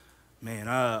Man,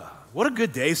 what a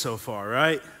good day so far,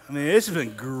 right? I mean, it's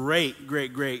been great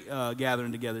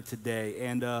gathering together today.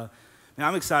 And man,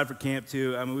 I'm excited for camp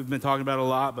too. I mean, we've been talking about it a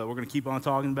lot, but we're going to keep on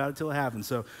talking about it till it happens.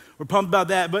 So we're pumped about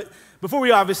that. But before we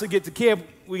obviously get to camp,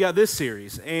 we got this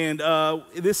series. And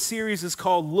this series is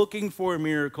called Looking for a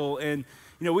Miracle. And,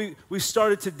 you know, we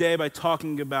started today by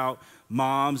talking about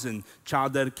moms and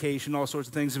child dedication, all sorts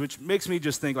of things, which makes me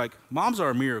just think like, moms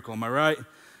are a miracle, am I right?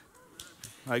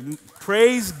 Like,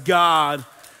 praise God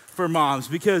for moms,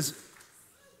 because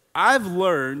I've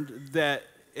learned that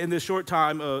in this short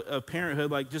time of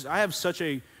parenthood, like, just I have such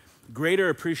a greater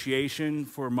appreciation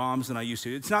for moms than I used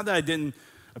to. It's not that I didn't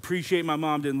appreciate my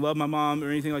mom, didn't love my mom or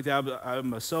anything like that, but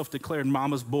I'm a self-declared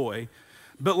mama's boy.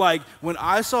 But, like, when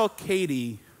I saw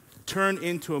Katie turn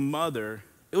into a mother,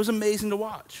 it was amazing to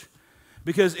watch,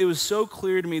 because it was so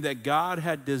clear to me that God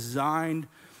had designed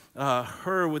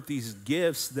her with these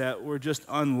gifts that were just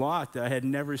unlocked that I had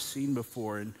never seen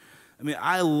before. And I mean,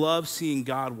 I love seeing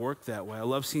God work that way. I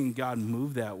love seeing God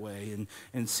move that way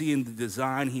and seeing the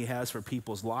design he has for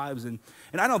people's lives. And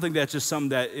I don't think that's just something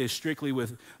that is strictly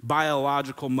with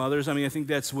biological mothers. I mean, I think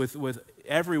that's with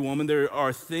every woman. There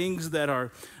are things that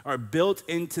are built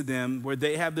into them where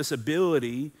they have this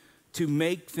ability to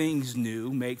make things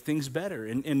new, make things better.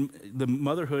 And the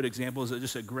motherhood example is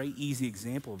just a great, easy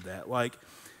example of that. Like,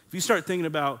 if you start thinking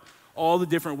about all the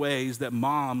different ways that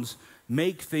moms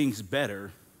make things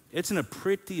better, it's a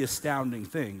pretty astounding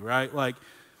thing, right? Like,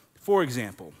 for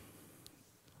example,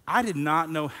 I did not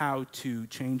know how to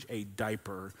change a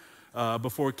diaper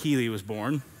before Keely was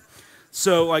born.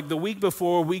 So, like, the week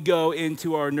before, we go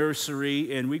into our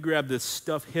nursery and we grab this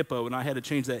stuffed hippo, and I had to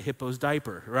change that hippo's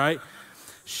diaper, right?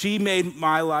 She made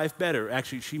my life better.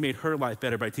 Actually, she made her life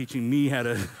better by teaching me how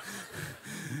to...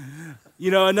 You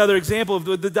know, another example of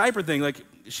the diaper thing, like,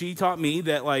 she taught me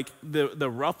that, like, the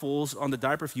ruffles on the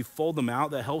diaper, if you fold them out,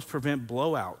 that helps prevent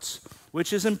blowouts,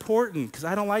 which is important because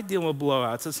I don't like dealing with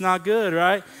blowouts. It's not good,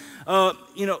 right?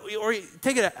 You know, or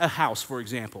take a house, for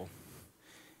example.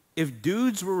 If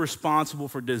dudes were responsible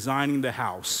for designing the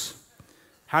house,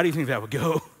 how do you think that would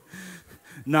go?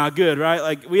 Not good, right?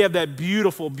 Like, we have that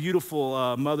beautiful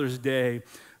Mother's Day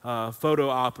photo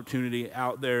opportunity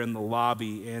out there in the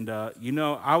lobby. And, you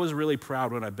know, I was really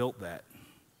proud when I built that.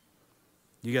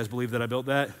 You guys believe that I built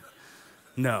that?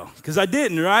 No, because I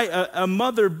didn't, right? A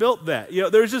mother built that. You know,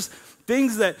 there's just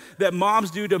things that moms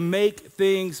do to make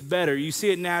things better. You see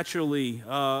it naturally.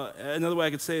 Another way I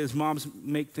could say is moms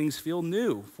make things feel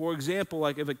new. For example,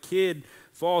 like if a kid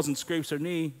falls and scrapes their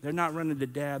knee, they're not running to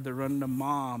dad, they're running to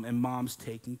mom, and mom's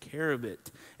taking care of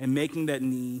it and making that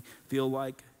knee feel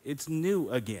like it's new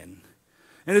again.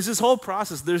 And it's this whole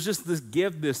process. There's just this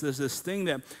gift, there's this thing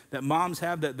that moms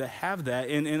have that have that.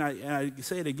 And I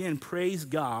say it again, praise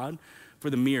God for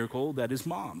the miracle that is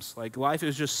moms. Like, life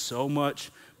is just so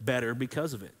much better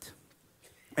because of it.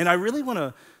 And I really want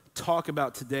to talk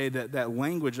about today that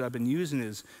language I've been using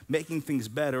is making things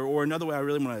better, or another way I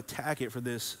really want to attack it for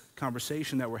this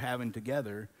conversation that we're having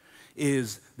together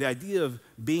is the idea of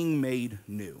being made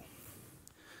new.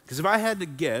 Because if I had to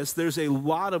guess, there's a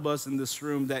lot of us in this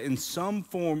room that in some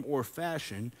form or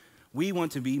fashion, we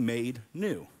want to be made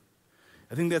new.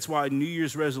 I think that's why New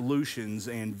Year's resolutions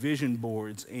and vision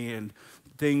boards and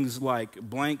things like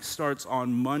blank starts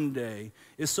on Monday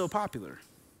is so popular.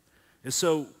 It's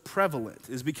so prevalent,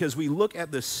 is because we look at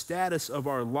the status of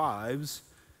our lives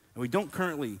and we don't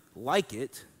currently like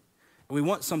it, and we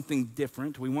want something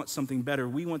different, we want something better,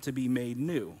 we want to be made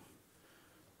new.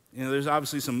 You know, there's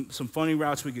obviously some funny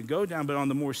routes we could go down, but on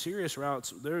the more serious routes,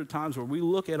 there are times where we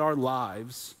look at our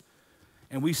lives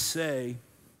and we say,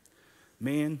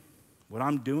 man, what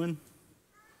I'm doing,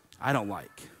 I don't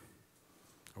like.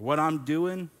 Or what I'm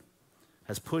doing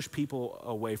has pushed people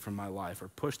away from my life or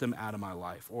pushed them out of my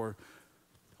life. Or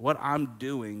what I'm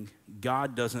doing,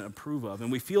 God doesn't approve of.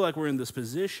 And we feel like we're in this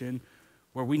position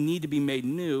where we need to be made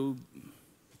new.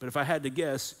 But if I had to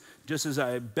guess, just as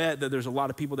I bet that there's a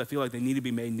lot of people that feel like they need to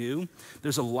be made new,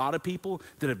 there's a lot of people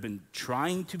that have been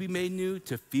trying to be made new,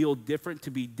 to feel different,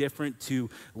 to be different, to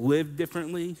live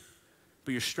differently,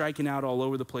 but you're striking out all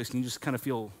over the place and you just kind of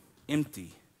feel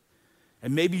empty.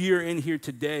 And maybe you're in here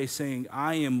today saying,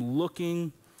 I am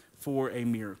looking for a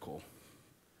miracle.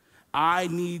 I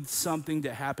need something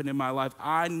to happen in my life.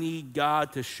 I need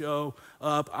God to show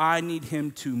up. I need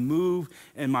him to move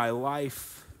in my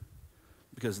life,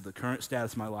 because the current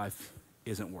status of my life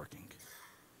isn't working.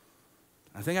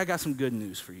 I think I got some good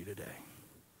news for you today.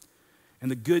 And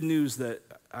the good news that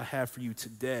I have for you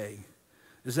today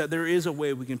is that there is a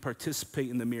way we can participate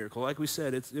in the miracle. Like we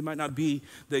said, it might not be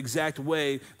the exact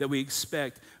way that we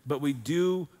expect, but we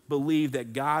do believe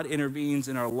that God intervenes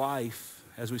in our life,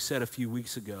 as we said a few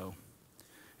weeks ago.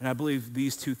 And I believe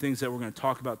these two things that we're going to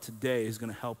talk about today is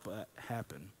going to help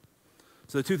happen.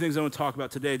 So the two things I want to talk about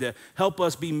today to help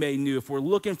us be made new. If we're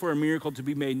looking for a miracle to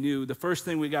be made new, the first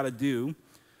thing we got to do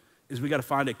is we got to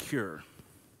find a cure.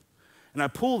 And I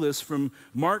pull this from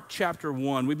Mark chapter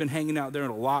 1. We've been hanging out there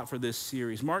a lot for this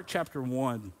series. Mark chapter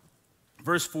 1,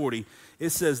 verse 40, it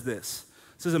says this.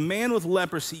 It says, a man with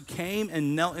leprosy came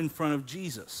and knelt in front of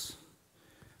Jesus,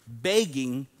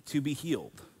 begging to be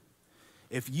healed.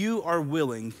 If you are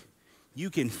willing, you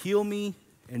can heal me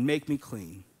and make me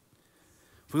clean.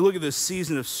 If we look at this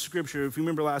season of Scripture, if you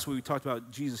remember last week we talked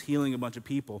about Jesus healing a bunch of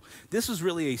people. This was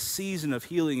really a season of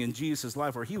healing in Jesus'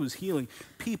 life where he was healing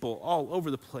people all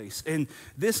over the place. And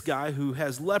this guy who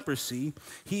has leprosy,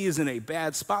 he is in a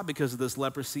bad spot because of this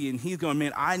leprosy. And he's going,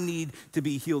 man, I need to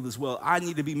be healed as well. I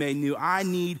need to be made new. I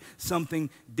need something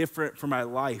different for my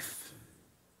life.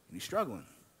 And he's struggling.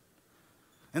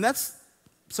 And that's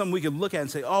something we could look at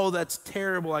and say, oh, that's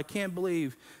terrible. I can't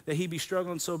believe that he'd be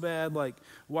struggling so bad. Like,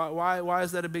 why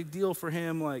is that a big deal for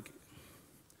him? Like,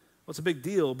 well, it's a big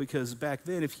deal because back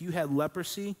then, if you had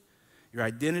leprosy, your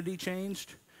identity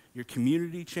changed, your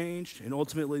community changed, and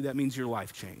ultimately that means your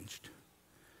life changed.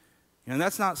 And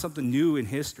that's not something new in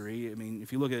history. I mean,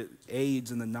 if you look at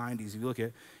AIDS in the 90s, if you look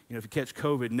at, if you catch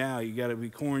COVID now, you got to be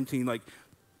quarantined. Like,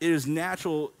 it is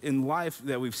natural in life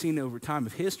that we've seen over time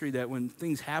of history that when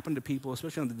things happen to people,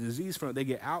 especially on the disease front, they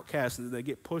get outcasted, they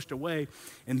get pushed away,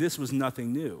 and this was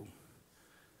nothing new.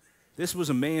 This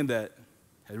was a man that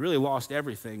had really lost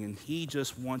everything, and he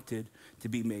just wanted to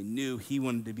be made new. He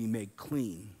wanted to be made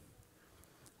clean.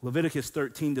 Leviticus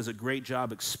 13 does a great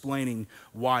job explaining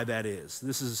why that is.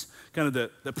 This is kind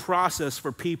of the process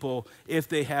for people if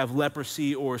they have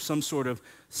leprosy or some sort of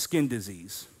skin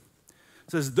disease.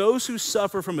 It says, those who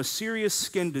suffer from a serious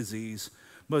skin disease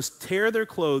must tear their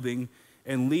clothing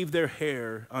and leave their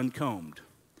hair uncombed.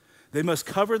 They must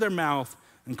cover their mouth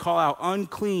and call out,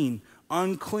 unclean,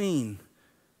 unclean.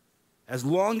 As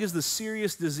long as the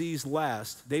serious disease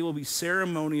lasts, they will be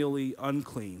ceremonially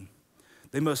unclean.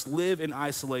 They must live in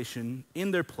isolation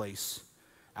in their place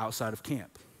outside of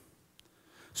camp.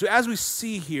 So as we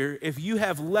see here, if you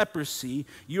have leprosy,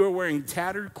 you are wearing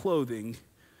tattered clothing,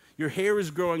 your hair is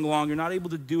growing long, you're not able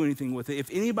to do anything with it. If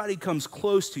anybody comes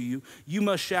close to you, you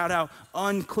must shout out,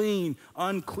 unclean,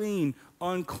 unclean,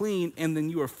 unclean, and then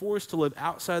you are forced to live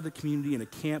outside the community in a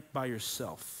camp by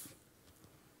yourself.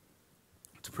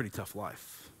 It's a pretty tough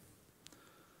life.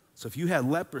 So if you had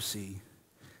leprosy,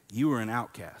 you were an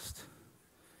outcast.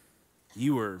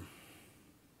 You were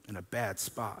in a bad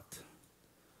spot.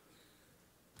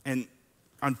 And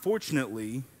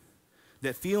unfortunately,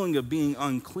 that feeling of being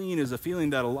unclean is a feeling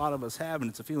that a lot of us have, and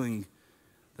it's a feeling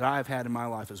that I've had in my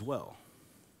life as well.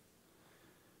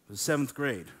 It was 7th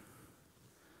grade.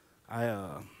 I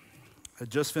had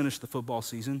just finished the football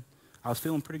season. I was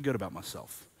feeling pretty good about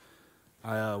myself.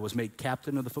 I was made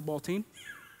captain of the football team,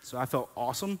 so I felt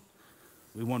awesome.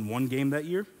 We won one game that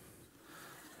year.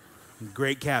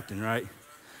 Great captain, right?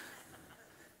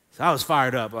 So I was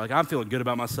fired up. Like, I'm feeling good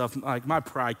about myself. Like, my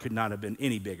pride could not have been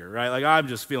any bigger, right? Like, I'm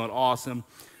just feeling awesome.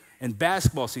 And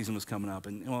basketball season was coming up.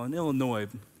 And, well, in Illinois,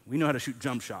 we know how to shoot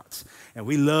jump shots. And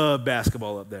we love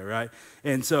basketball up there, right?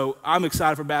 And so I'm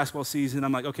excited for basketball season.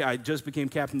 I'm like, okay, I just became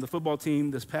captain of the football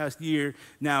team this past year.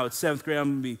 Now it's 7th grade.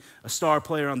 I'm going to be a star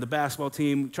player on the basketball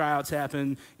team. Tryouts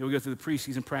happen. We go through the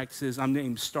preseason practices. I'm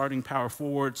named starting power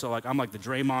forward. So, like, I'm like the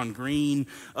Draymond Green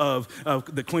of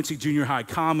the Quincy Junior High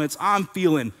Comets. I'm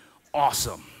feeling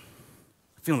awesome.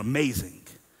 Feeling amazing.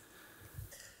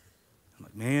 I'm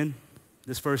like, man,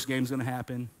 this first game's going to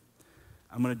happen.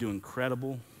 I'm going to do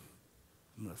incredible.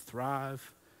 I'm going to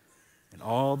thrive. And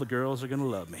all the girls are going to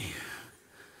love me.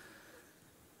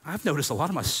 I've noticed a lot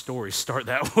of my stories start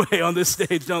that way on this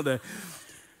stage, don't they?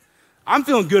 I'm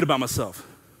feeling good about myself.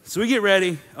 So we get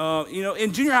ready.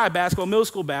 In junior high basketball, middle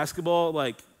school basketball,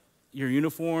 like your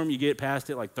uniform, you get past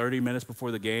it like 30 minutes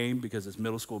before the game because it's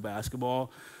middle school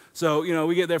basketball. So,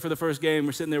 we get there for the first game.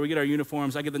 We're sitting there. We get our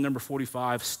uniforms. I get the number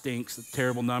 45. Stinks. A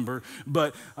terrible number.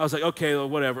 But I was like, okay, well,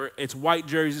 whatever. It's white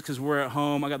jerseys because we're at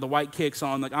home. I got the white kicks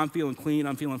on. Like, I'm feeling clean.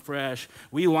 I'm feeling fresh.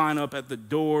 We line up at the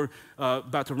door,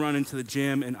 about to run into the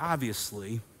gym. And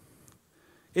obviously,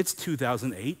 it's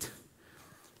 2008,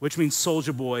 which means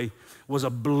Soulja Boy was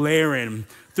blaring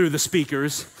through the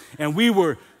speakers. And we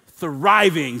were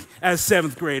thriving as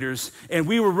 7th graders, and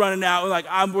we were running out like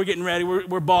we're getting ready,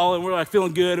 we're balling, we're like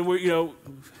feeling good, and we're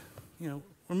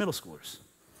we're middle schoolers.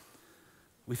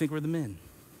 We think we're the men.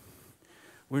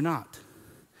 We're not.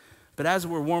 But as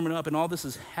we're warming up and all this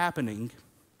is happening,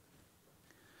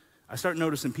 I start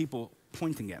noticing people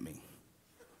pointing at me.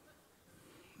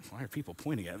 Why are people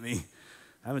pointing at me?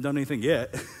 I haven't done anything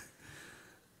yet.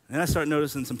 And I start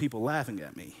noticing some people laughing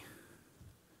at me.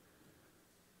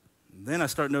 And then I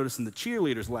start noticing the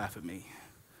cheerleaders laugh at me.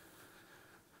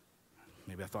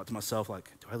 Maybe I thought to myself,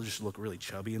 like, do I just look really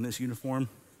chubby in this uniform?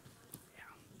 Yeah,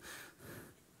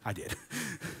 I did.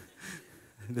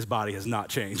 This body has not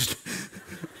changed.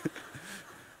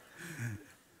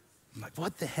 I'm like,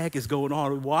 what the heck is going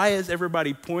on? Why is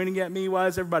everybody pointing at me? Why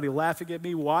is everybody laughing at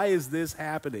me? Why is this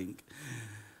happening?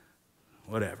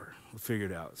 Whatever, we'll figure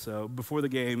it out. So before the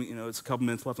game, it's a couple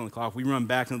minutes left on the clock. We run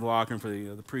back into the locker room for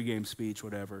the pregame speech,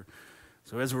 whatever.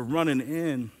 So as we're running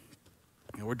in,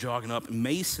 we're jogging up, and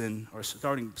Mason, our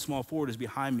starting small forward, is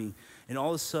behind me, and all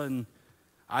of a sudden,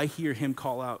 I hear him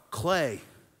call out, "Clay,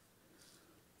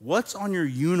 what's on your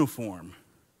uniform?"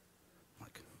 I'm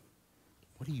like,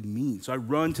 what do you mean? So I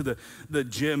run to the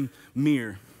gym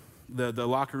mirror, the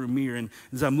locker room mirror, and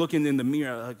as I'm looking in the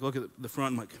mirror, I look at the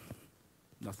front, I'm like,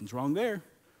 nothing's wrong there.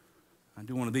 I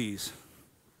do one of these.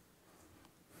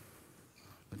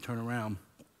 I turn around.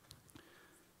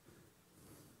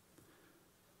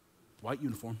 White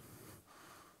uniform.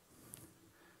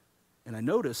 And I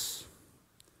notice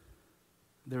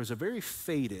there was a very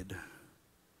faded,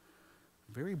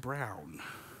 very brown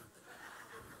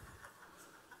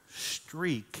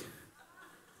streak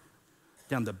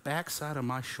down the backside of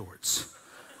my shorts.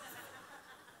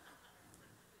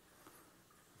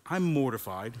 I'm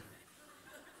mortified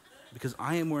because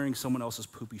I am wearing someone else's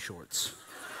poopy shorts.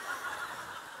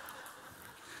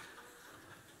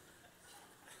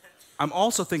 I'm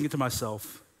also thinking to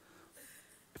myself,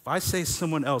 if I say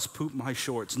someone else pooped my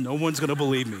shorts, no one's going to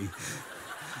believe me.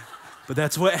 But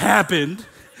that's what happened.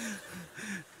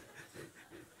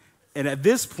 And at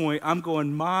this point, I'm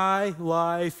going, my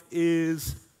life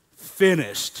is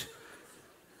finished.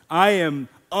 I am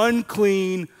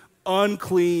unclean,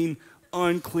 unclean,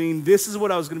 unclean. This is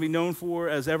what I was going to be known for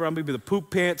as ever. I'm going to be the poop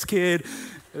pants kid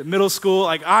at middle school.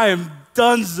 Like, I am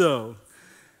donezo.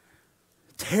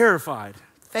 Terrified.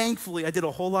 Thankfully, I did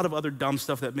a whole lot of other dumb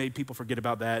stuff that made people forget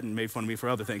about that and made fun of me for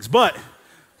other things. But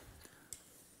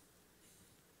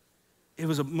it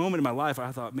was a moment in my life where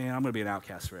I thought, man, I'm going to be an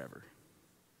outcast forever.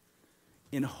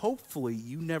 And hopefully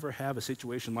you never have a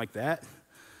situation like that.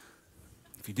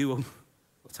 If you do,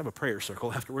 let's have a prayer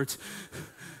circle afterwards.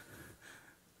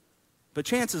 But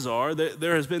chances are that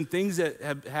there has been things that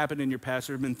have happened in your past.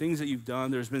 There have been things that you've done.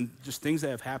 There's been just things that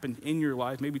have happened in your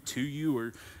life, maybe to you,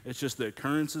 or it's just the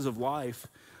occurrences of life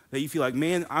that you feel like,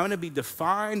 man, I'm going to be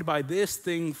defined by this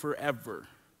thing forever.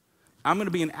 I'm going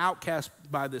to be an outcast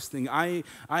by this thing. I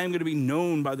am going to be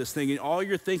known by this thing. And all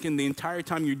you're thinking the entire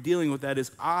time you're dealing with that is,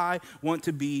 I want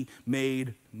to be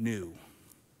made new.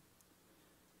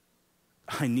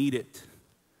 I need it.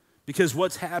 Because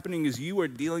what's happening is you are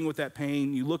dealing with that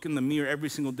pain. You look in the mirror every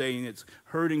single day and it's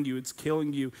hurting you, it's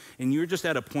killing you, and you're just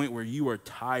at a point where you are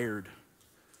tired.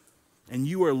 And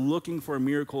you are looking for a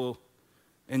miracle.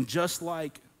 And just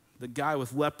like the guy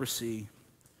with leprosy,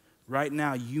 right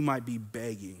now you might be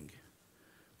begging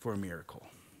for a miracle.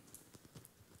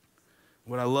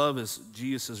 What I love is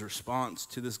Jesus' response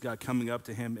to this guy coming up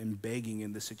to him and begging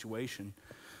in this situation.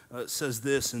 It says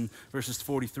this in verses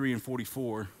 43 and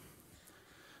 44.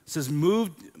 It says,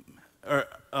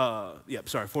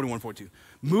 41, 42.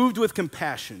 Moved with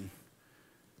compassion,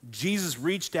 Jesus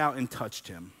reached out and touched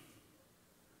him.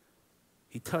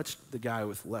 He touched the guy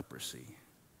with leprosy.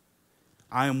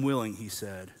 I am willing, he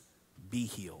said, be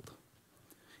healed.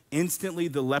 Instantly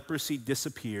the leprosy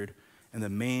disappeared and the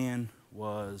man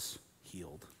was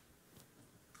healed.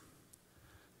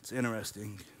 It's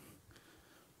interesting.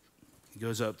 He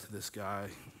goes up to this guy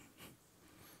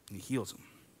and he heals him.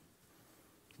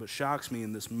 What shocks me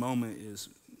in this moment is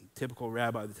the typical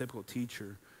rabbi, the typical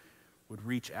teacher would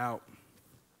reach out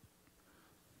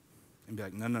and be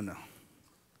like, no.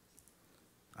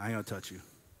 I ain't going to touch you.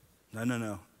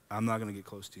 No. I'm not going to get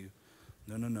close to you.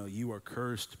 No. You are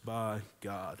cursed by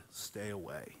God. Stay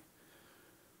away.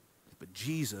 But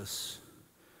Jesus,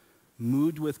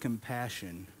 moved with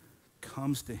compassion,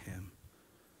 comes to him,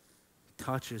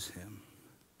 touches him,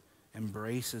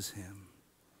 embraces him,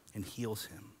 and heals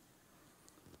him.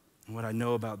 And what I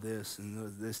know about this,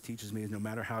 and this teaches me, is no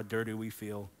matter how dirty we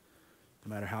feel, no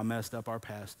matter how messed up our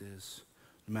past is,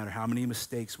 no matter how many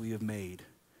mistakes we have made,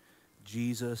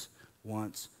 Jesus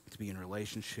wants to be in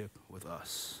relationship with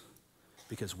us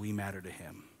because we matter to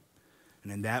him.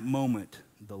 And in that moment,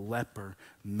 the leper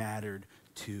mattered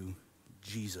to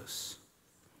Jesus.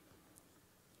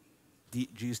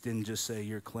 Jesus didn't just say,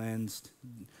 you're cleansed.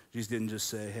 Jesus didn't just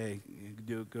say, hey,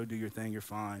 go do your thing, you're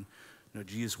fine. No,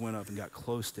 Jesus went up and got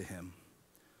close to him.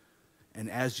 And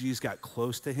as Jesus got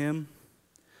close to him,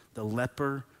 the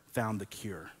leper found the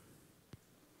cure.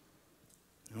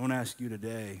 I want to ask you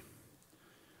today,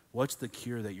 what's the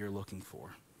cure that you're looking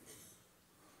for?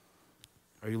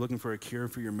 Are you looking for a cure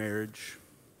for your marriage,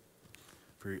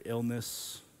 for your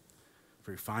illness,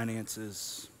 for your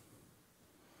finances,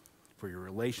 for your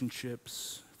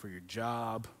relationships, for your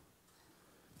job,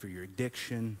 for your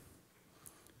addiction,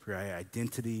 for your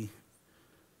identity,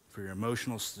 for your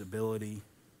emotional stability?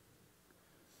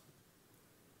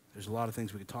 There's a lot of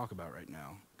things we could talk about right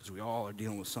now because we all are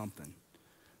dealing with something.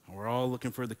 And we're all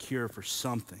looking for the cure for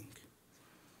something.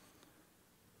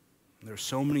 There are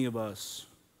so many of us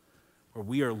where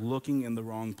we are looking in the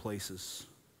wrong places.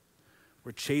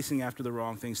 We're chasing after the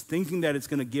wrong things, thinking that it's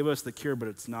going to give us the cure, but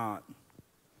it's not.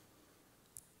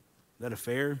 That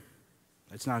affair,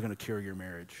 it's not going to cure your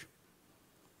marriage.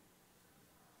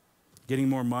 Getting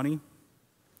more money,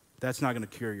 that's not going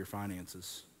to cure your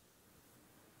finances.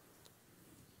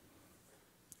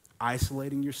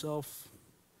 Isolating yourself,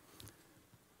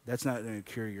 that's not going to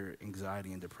cure your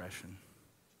anxiety and depression.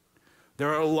 There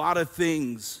are a lot of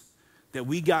things that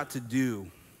we got to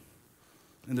do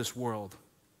in this world.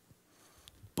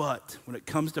 But when it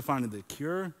comes to finding the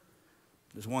cure,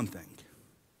 there's one thing,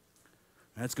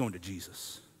 and that's going to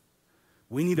Jesus.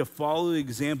 We need to follow the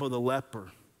example of the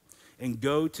leper and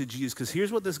go to Jesus, because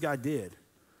here's what this guy did.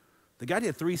 The guy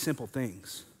did 3 simple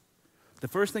things. The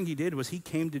first thing he did was he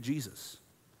came to Jesus.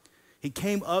 He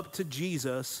came up to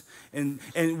Jesus and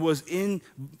was in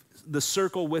the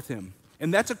circle with him.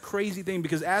 And that's a crazy thing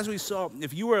because as we saw,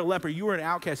 if you were a leper, you were an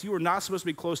outcast, you were not supposed to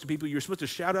be close to people, you were supposed to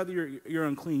shout out that you're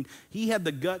unclean. He had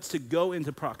the guts to go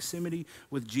into proximity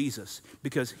with Jesus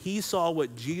because he saw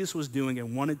what Jesus was doing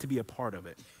and wanted to be a part of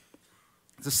it.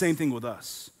 It's the same thing with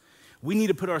us. We need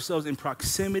to put ourselves in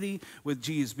proximity with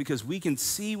Jesus because we can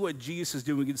see what Jesus is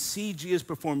doing. We can see Jesus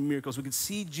perform miracles. We can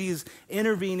see Jesus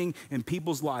intervening in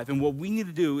people's life. And what we need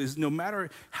to do is no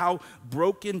matter how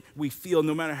broken we feel,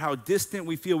 no matter how distant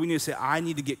we feel, we need to say, I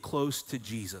need to get close to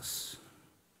Jesus.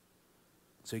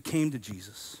 So he came to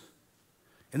Jesus.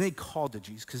 And then he called to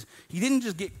Jesus because he didn't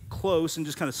just get close and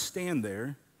just kind of stand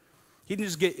there. He didn't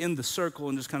just get in the circle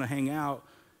and just kind of hang out.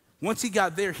 Once he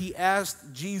got there, he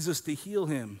asked Jesus to heal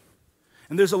him.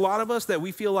 And there's a lot of us that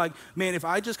we feel like, man, if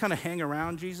I just kind of hang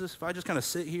around Jesus, if I just kind of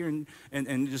sit here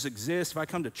and just exist, if I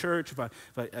come to church, if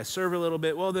I serve a little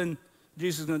bit, well, then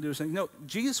Jesus is going to do something. No,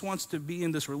 Jesus wants to be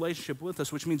in this relationship with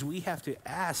us, which means we have to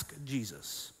ask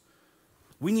Jesus.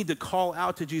 We need to call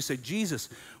out to Jesus, say, Jesus,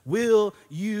 will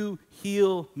you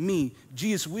heal me?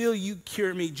 Jesus, will you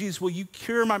cure me? Jesus, will you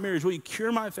cure my marriage? Will you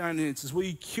cure my finances? Will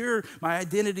you cure my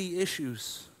identity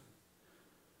issues?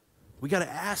 We got to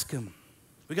ask him.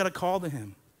 We got to call to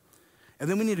him. And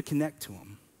then we need to connect to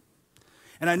him.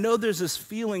 And I know there's this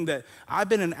feeling that I've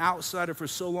been an outsider for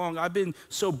so long. I've been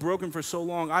so broken for so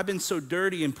long. I've been so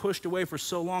dirty and pushed away for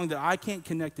so long that I can't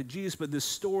connect to Jesus. But this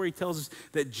story tells us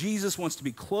that Jesus wants to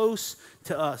be close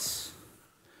to us.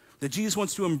 That Jesus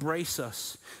wants to embrace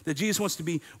us. That Jesus wants to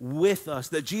be with us.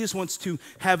 That Jesus wants to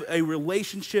have a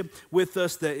relationship with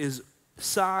us that is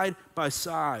side by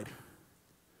side.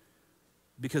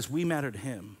 Because we matter to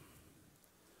him.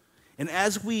 And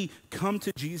as we come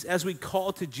to Jesus, as we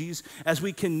call to Jesus, as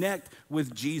we connect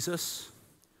with Jesus,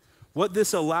 what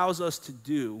this allows us to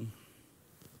do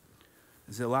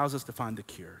is it allows us to find the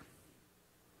cure.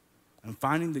 And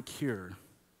finding the cure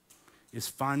is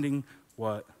finding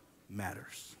what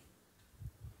matters.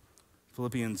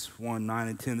 Philippians 1, 9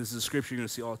 and 10, this is a scripture you're going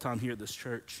to see all the time here at this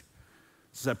church.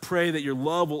 It says, I pray that your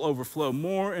love will overflow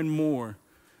more and more,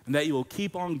 and that you will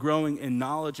keep on growing in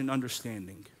knowledge and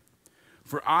understanding.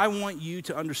 For I want you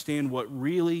to understand what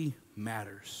really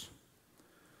matters,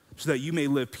 so that you may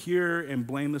live pure and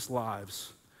blameless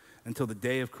lives until the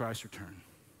day of Christ's return.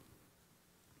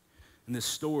 In this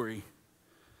story,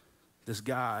 this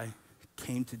guy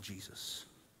came to Jesus.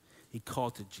 He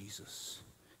called to Jesus.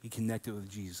 He connected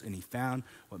with Jesus, and he found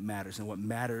what matters. And what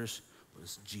matters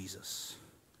was Jesus.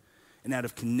 And out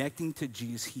of connecting to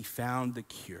Jesus, he found the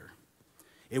cure.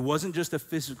 It wasn't just a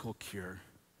physical cure.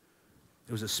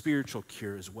 It was a spiritual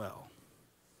cure as well.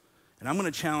 And I'm going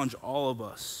to challenge all of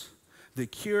us. The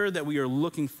cure that we are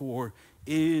looking for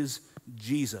is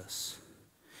Jesus.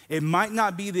 It might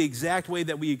not be the exact way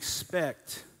that we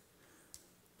expect,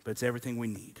 but it's everything we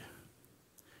need.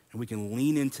 And we can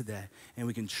lean into that, and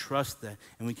we can trust that,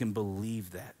 and we can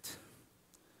believe that.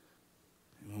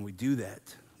 And when we do that,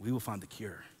 we will find the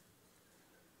cure.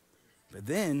 But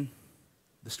then,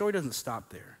 the story doesn't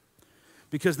stop there.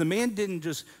 Because the man didn't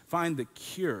just find the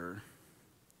cure,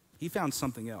 he found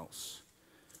something else,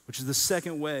 which is the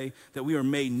second way that we are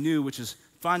made new, which is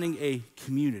finding a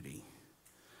community.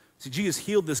 See, Jesus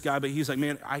healed this guy, but he's like,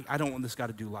 man, I don't want this guy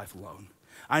to do life alone.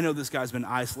 I know this guy's been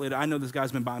isolated. I know this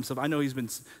guy's been by himself. I know he's been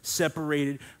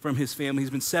separated from his family. He's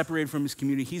been separated from his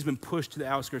community. He's been pushed to the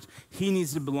outskirts. He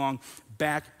needs to belong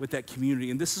back with that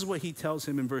community. And this is what he tells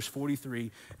him in verse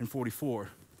 43 and 44. It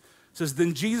says,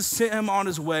 then Jesus sent him on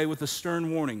his way with a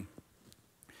stern warning.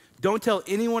 Don't tell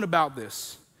anyone about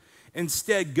this.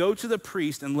 Instead, go to the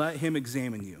priest and let him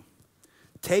examine you.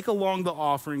 Take along the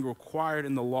offering required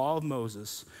in the law of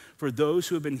Moses for those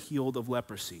who have been healed of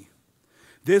leprosy.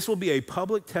 This will be a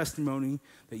public testimony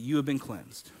that you have been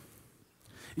cleansed.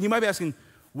 And you might be asking,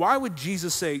 why would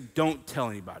Jesus say, don't tell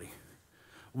anybody?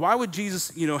 Why would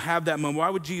Jesus, have that moment?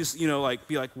 Why would Jesus,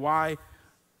 be like, why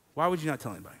would you not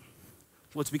tell anybody?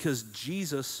 Well, it's because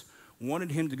Jesus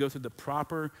wanted him to go through the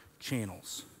proper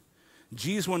channels.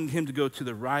 Jesus wanted him to go to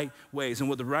the right ways. And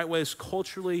what the right ways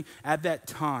culturally at that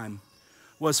time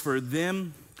was for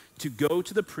them to go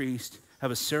to the priest, have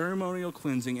a ceremonial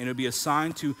cleansing, and it would be a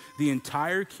sign to the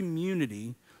entire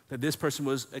community that this person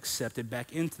was accepted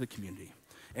back into the community.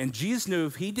 And Jesus knew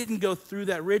if he didn't go through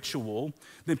that ritual,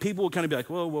 then people would kind of be like,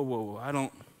 whoa, I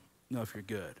don't know if you're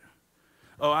good.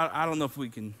 Oh, I don't know if we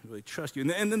can really trust you.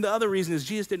 And then the other reason is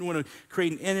Jesus didn't want to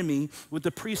create an enemy with the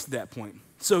priest at that point.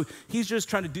 So he's just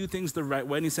trying to do things the right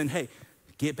way, and he's saying, hey,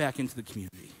 get back into the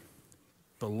community.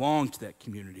 Belong to that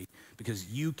community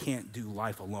because you can't do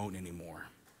life alone anymore.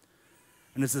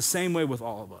 And it's the same way with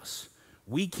all of us.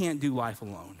 We can't do life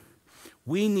alone.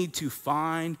 We need to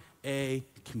find a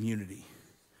community.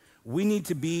 We need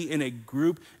to be in a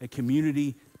group, a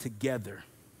community together.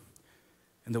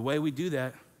 And the way we do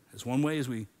that is one way is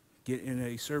we get in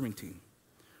a serving team.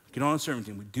 Get on a serving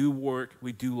team. We do work,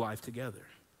 we do life together.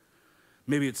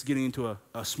 Maybe it's getting into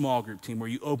a small group team where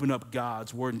you open up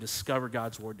God's word and discover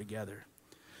God's word together.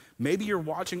 Maybe you're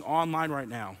watching online right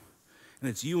now and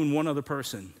it's you and one other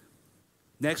person.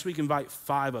 Next week, invite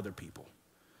 5 other people.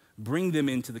 Bring them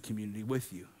into the community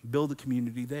with you. Build a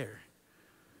community there.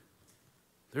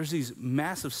 There's these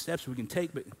massive steps we can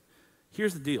take, but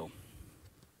here's the deal.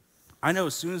 I know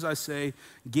as soon as I say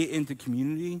get into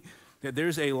community, that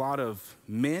there's a lot of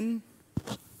men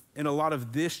and a lot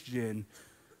of this gen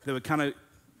that would kind of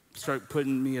start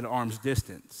putting me at arm's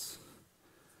distance.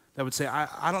 That would say,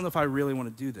 I don't know if I really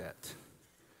want to do that.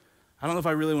 I don't know if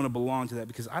I really want to belong to that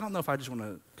because I don't know if I just want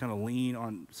to kind of lean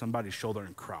on somebody's shoulder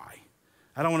and cry.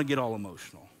 I don't want to get all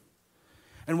emotional.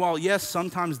 And while, yes,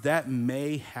 sometimes that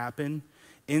may happen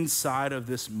inside of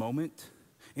this moment,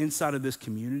 inside of this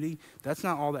community, that's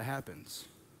not all that happens.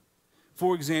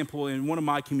 For example, in one of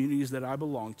my communities that I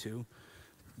belong to,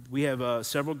 we have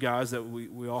several guys that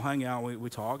we all hang out, we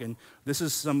talk, and this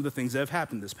is some of the things that have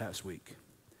happened this past week.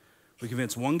 We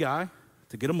convinced one guy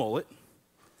to get a mullet.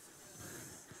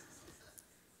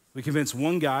 We convinced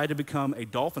one guy to become a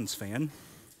Dolphins fan.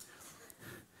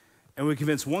 And we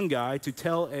convinced one guy to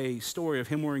tell a story of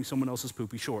him wearing someone else's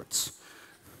poopy shorts.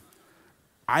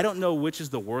 I don't know which is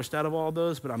the worst out of all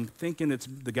those, but I'm thinking it's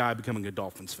the guy becoming a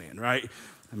Dolphins fan, right?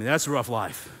 I mean, that's a rough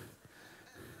life.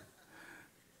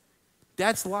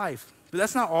 That's life. But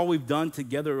that's not all we've done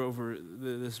together over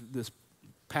this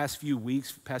past few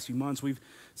weeks, past few months. We've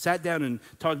sat down and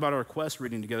talked about our quest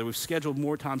reading together. We've scheduled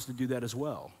more times to do that as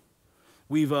well.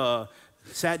 We've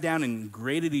sat down and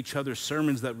graded each other's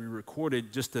sermons that we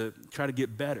recorded just to try to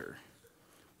get better.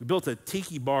 We built a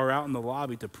tiki bar out in the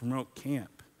lobby to promote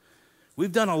camp.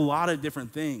 We've done a lot of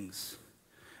different things.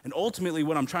 And ultimately,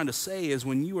 what I'm trying to say is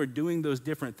when you are doing those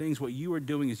different things, what you are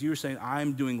doing is you're saying,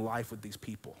 I'm doing life with these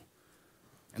people.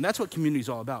 And that's what community is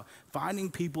all about, finding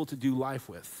people to do life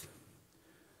with.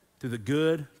 Through the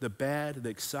good, the bad, the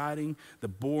exciting, the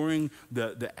boring,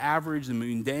 the average, the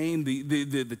mundane,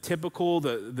 the typical,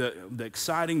 the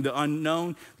exciting, the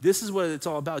unknown. This is what it's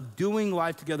all about, doing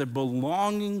life together,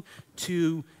 belonging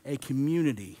to a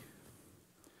community.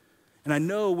 And I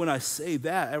know when I say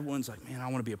that, everyone's like, man, I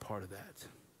want to be a part of that.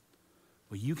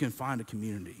 Well, you can find a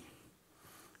community.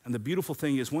 And the beautiful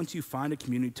thing is once you find a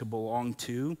community to belong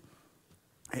to,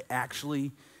 it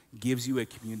actually gives you a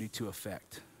community to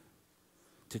affect,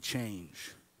 to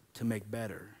change, to make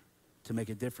better, to make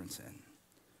a difference in.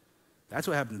 That's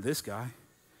what happened to this guy.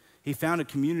 He found a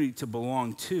community to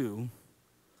belong to,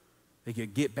 they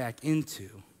could get back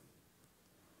into,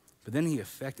 but then he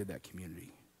affected that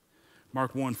community.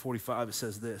 Mark 1:45, it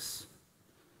says this.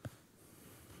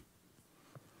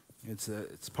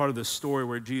 It's part of the story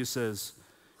where Jesus says,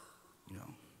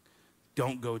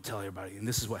 don't go tell everybody, and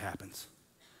this is what happens.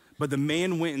 But the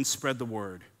man went and spread the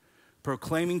word.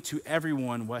 proclaiming to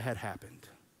everyone what had happened.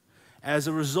 As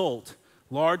a result,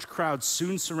 large crowds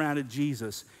soon surrounded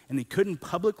Jesus, and he couldn't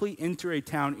publicly enter a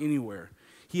town anywhere.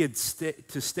 He had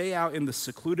to stay out in the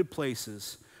secluded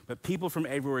places, but people from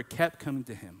everywhere kept coming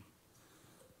to him.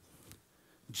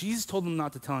 Jesus told them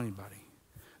not to tell anybody.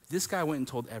 This guy went and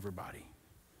told everybody.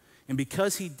 And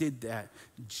because he did that,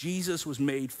 Jesus was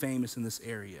made famous in this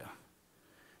area.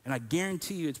 And I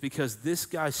guarantee you it's because this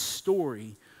guy's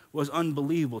story was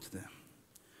unbelievable to them.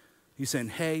 He's saying,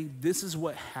 hey, this is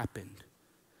what happened.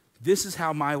 This is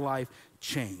how my life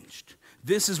changed.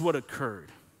 This is what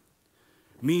occurred.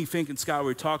 Me, Fink, and Scott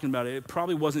were talking about it. It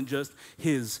probably wasn't just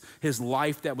his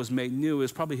life that was made new. It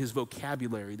was probably his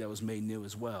vocabulary that was made new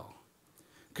as well.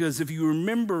 Because if you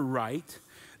remember right,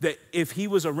 that if he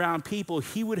was around people,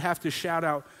 he would have to shout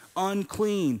out,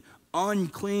 unclean,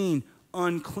 unclean,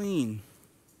 unclean.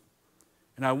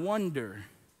 And I wonder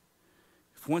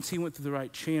if once he went through the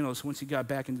right channels, once he got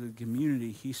back into the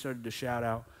community, he started to shout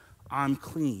out, I'm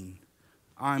clean,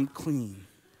 I'm clean,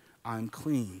 I'm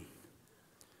clean.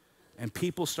 And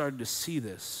people started to see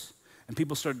this, and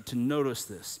people started to notice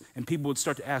this, and people would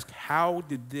start to ask, how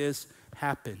did this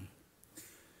happen?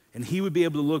 And he would be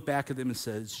able to look back at them and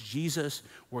say, Jesus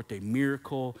worked a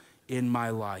miracle in my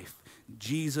life.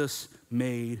 Jesus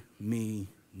made me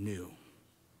new.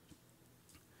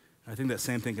 I think that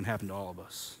same thing can happen to all of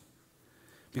us.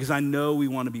 Because I know we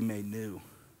want to be made new.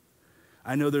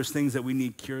 I know there's things that we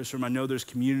need cures from. I know there's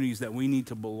communities that we need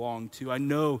to belong to. I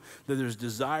know that there's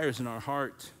desires in our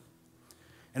heart.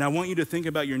 And I want you to think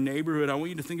about your neighborhood. I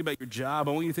want you to think about your job.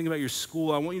 I want you to think about your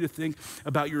school. I want you to think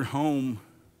about your home.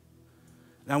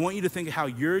 And I want you to think of how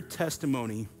your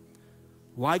testimony,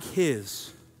 like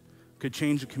his, could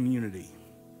change a community.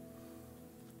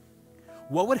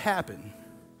 What would happen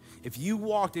if you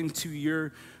walked into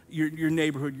your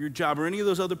neighborhood, your job, or any of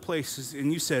those other places,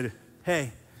 and you said,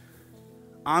 hey,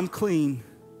 I'm clean,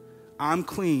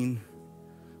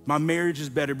 my marriage is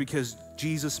better because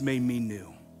Jesus made me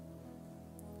new.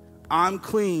 I'm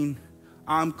clean,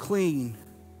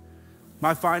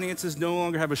 my finances no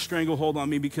longer have a stranglehold on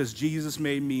me because Jesus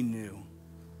made me new.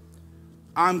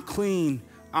 I'm clean,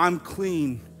 I'm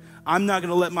not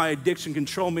gonna let my addiction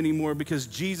control me anymore because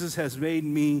Jesus has made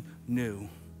me new.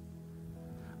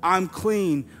 I'm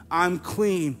clean.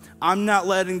 I'm not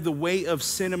letting the weight of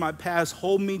sin in my past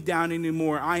hold me down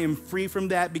anymore. I am free from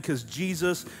that because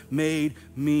Jesus made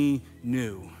me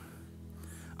new.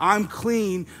 I'm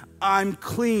clean.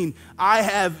 I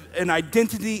have an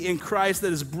identity in Christ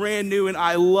that is brand new and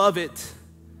I love it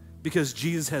because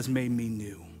Jesus has made me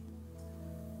new.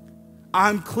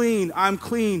 I'm clean.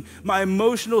 My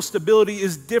emotional stability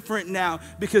is different now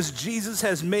because Jesus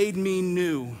has made me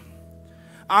new.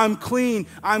 I'm clean.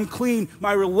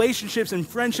 My relationships and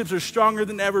friendships are stronger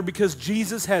than ever because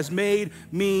Jesus has made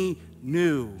me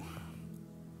new.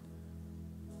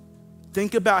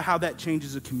 Think about how that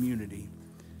changes a community.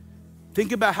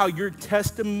 Think about how your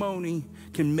testimony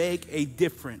can make a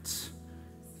difference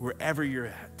wherever you're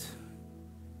at.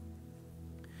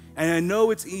 And I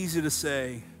know it's easy to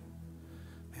say,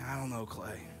 man, I don't know,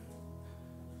 Clay.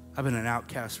 I've been an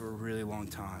outcast for a really long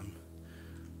time.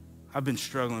 I've been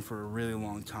struggling for a really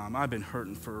long time. I've been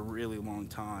hurting for a really long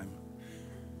time.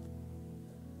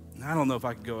 And I don't know if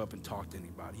I could go up and talk to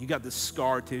anybody. You got this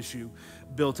scar tissue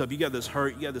built up. You got this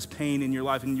hurt. You got this pain in your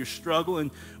life, and you're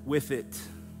struggling with it.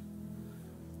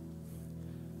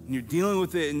 And you're dealing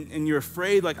with it, and you're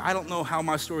afraid, like, I don't know how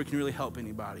my story can really help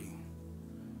anybody.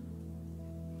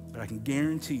 But I can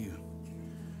guarantee you,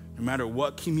 no matter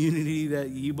what community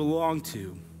that you belong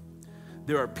to,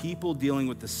 there are people dealing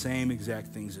with the same exact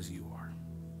things as you are.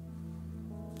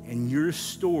 And your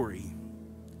story,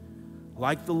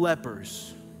 like the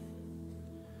lepers,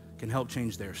 can help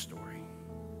change their story.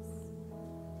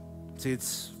 See,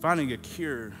 it's finding a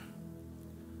cure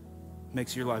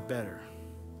makes your life better.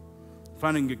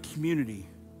 Finding a community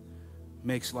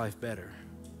makes life better.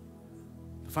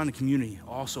 But finding a community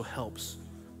also helps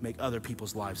make other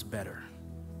people's lives better.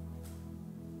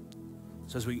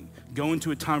 So as we go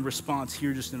into a time of response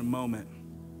here just in a moment,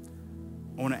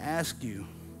 I want to ask you,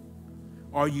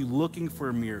 are you looking for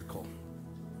a miracle?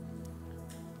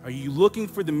 Are you looking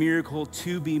for the miracle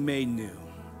to be made new?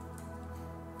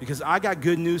 Because I got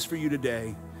good news for you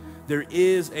today. There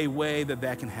is a way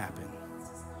that can happen.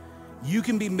 You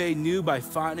can be made new by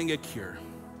finding a cure.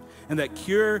 And that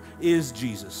cure is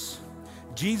Jesus.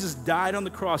 Jesus died on the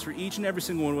cross for each and every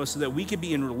single one of us so that we could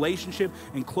be in relationship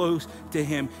and close to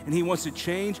him. And he wants to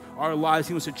change our lives.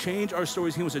 He wants to change our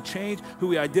stories. He wants to change who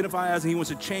we identify as. And he wants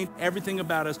to change everything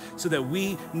about us so that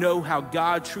we know how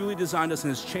God truly designed us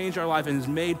and has changed our life and has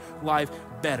made life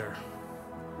better.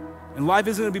 And life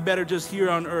isn't going to be better just here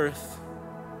on earth,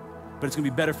 but it's going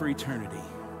to be better for eternity.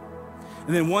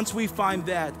 And then once we find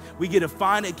that, we get to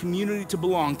find a community to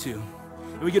belong to.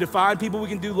 And we get to find people we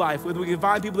can do life with. We can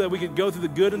find people that we can go through the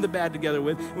good and the bad together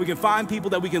with. And we can find people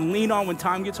that we can lean on when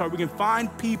time gets hard. We can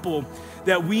find people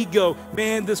that we go,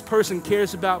 man, this person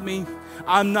cares about me.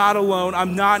 I'm not alone.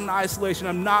 I'm not in isolation.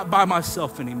 I'm not by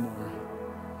myself anymore.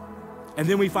 And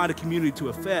then we find a community to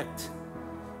affect.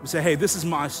 We say, hey, this is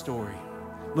my story.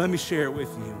 Let me share it with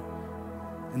you.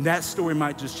 And that story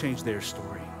might just change their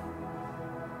story.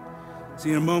 See,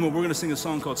 in a moment, we're going to sing a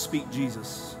song called Speak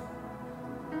Jesus.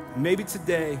 And maybe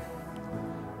today,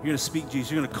 you're going to speak Jesus.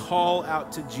 You're going to call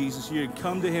out to Jesus. You're going to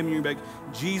come to him and you're going to be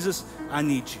like, Jesus, I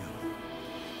need you.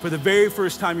 For the very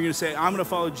first time, you're going to say, I'm going to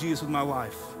follow Jesus with my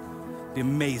life. It'd be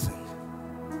amazing.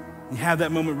 You have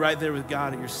that moment right there with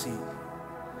God at your seat.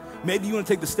 Maybe you want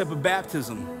to take the step of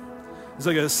baptism. It's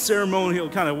like a ceremonial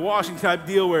kind of washing type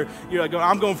deal where you're like,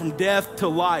 I'm going from death to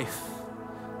life,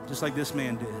 just like this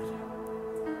man did.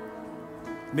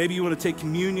 Maybe you want to take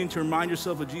communion to remind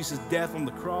yourself of Jesus' death on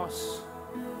the cross.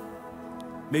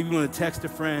 Maybe you want to text a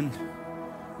friend,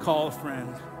 call a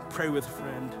friend, pray with a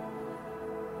friend,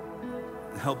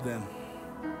 and help them.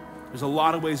 There's a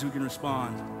lot of ways we can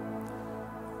respond.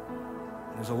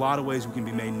 There's a lot of ways we can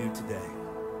be made new today.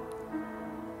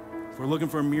 If we're looking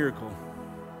for a miracle,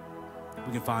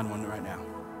 we can find one right now.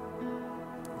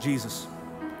 Jesus,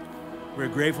 we're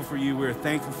grateful for you. We're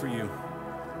thankful for you.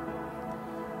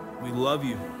 We love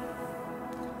you.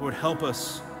 Lord, help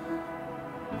us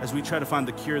as we try to find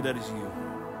the cure that is you.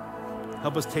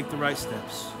 Help us take the right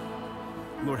steps.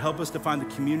 Lord, help us to find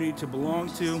the community to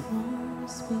belong to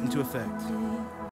and to affect.